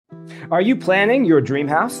Are you planning your dream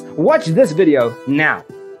house? Watch this video now.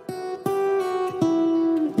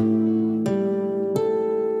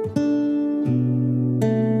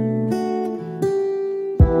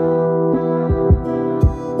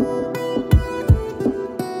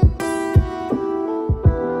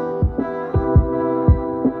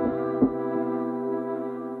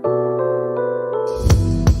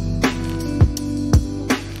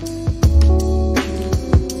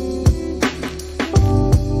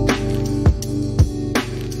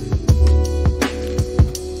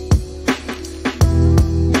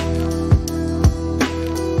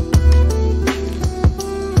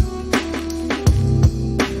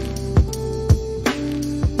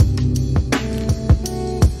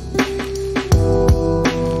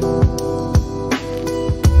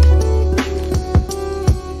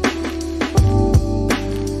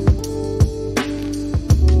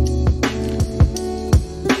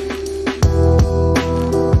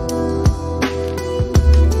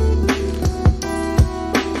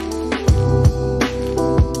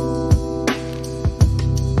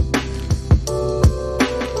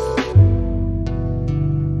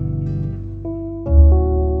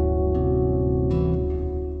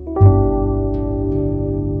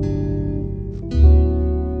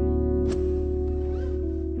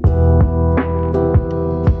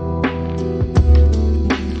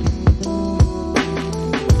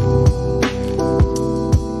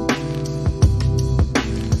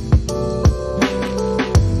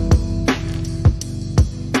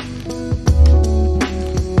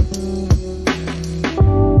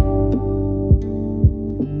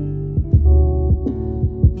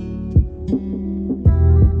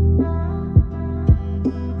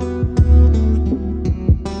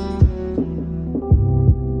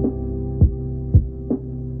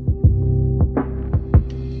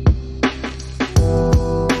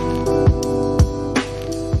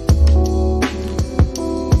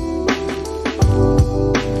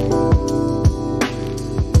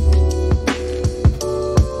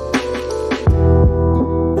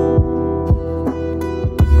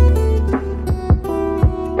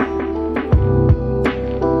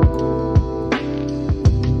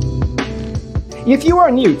 If you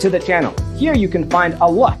are new to the channel, here you can find a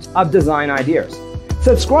lot of design ideas.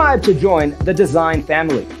 Subscribe to join the design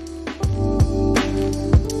family.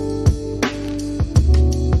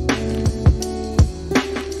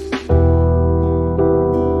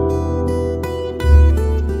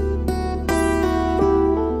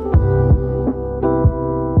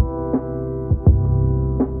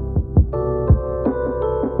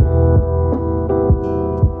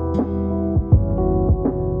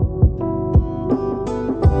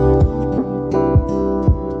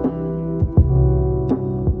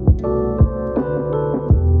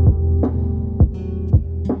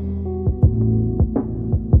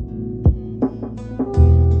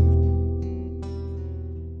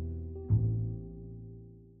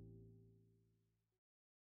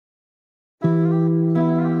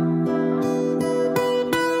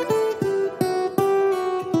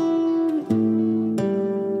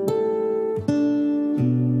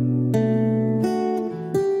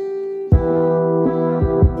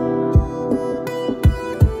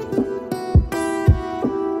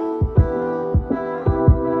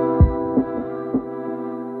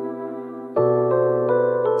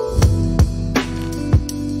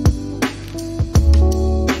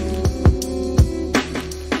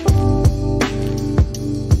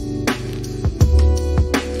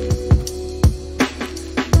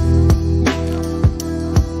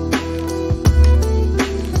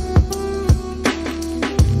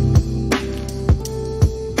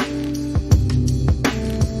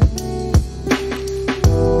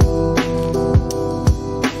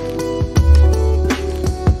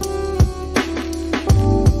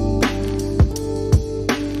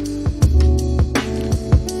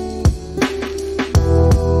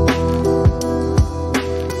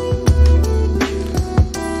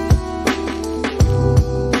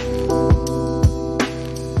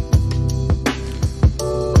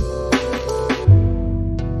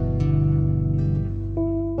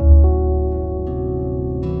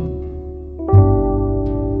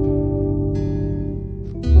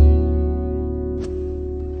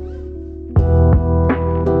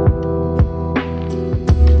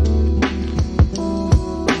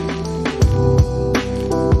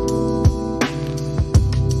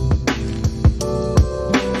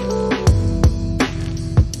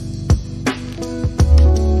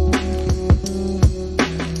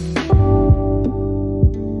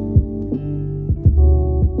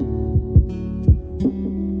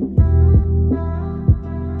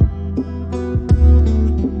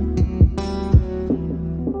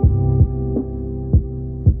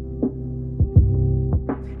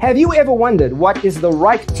 Have you ever wondered what is the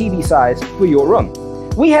right TV size for your room?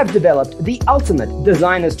 We have developed the ultimate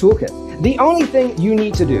designer's toolkit. The only thing you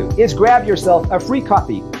need to do is grab yourself a free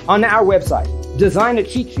copy on our website,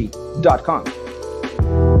 designercheatsheet.com.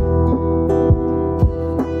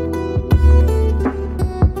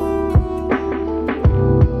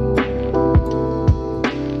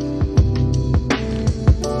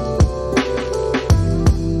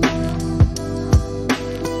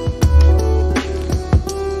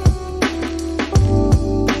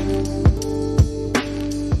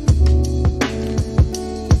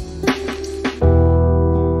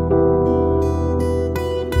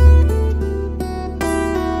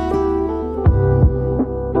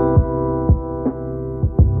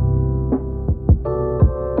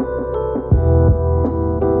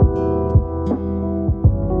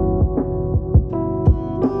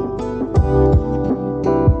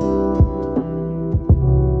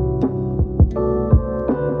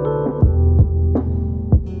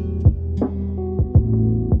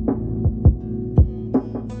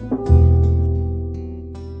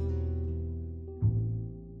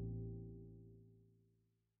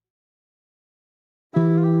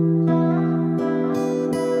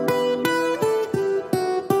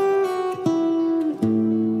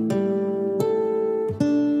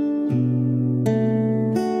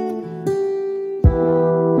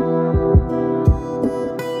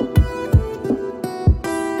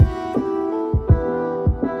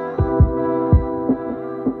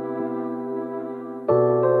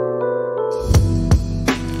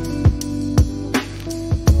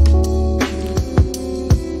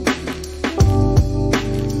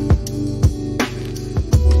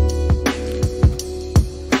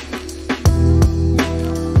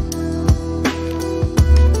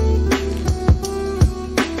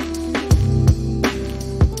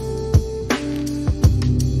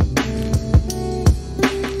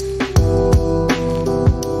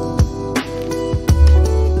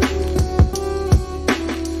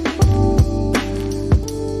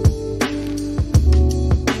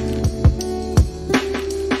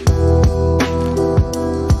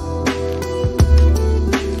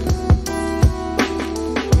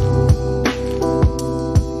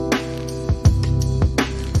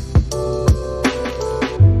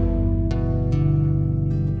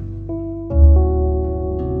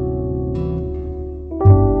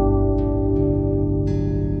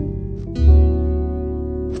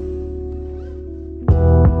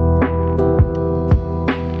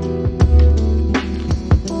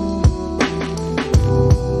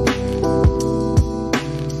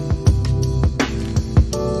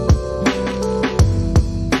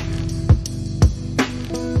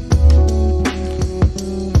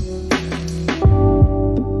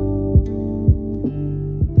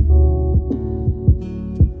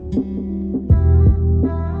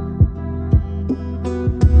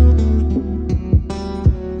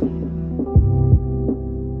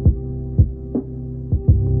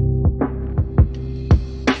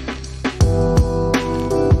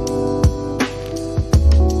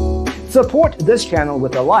 Support this channel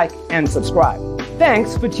with a like and subscribe.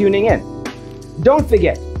 Thanks for tuning in. Don't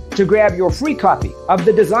forget to grab your free copy of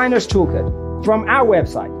the Designer's Toolkit from our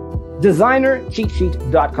website,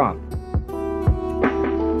 designercheatsheet.com.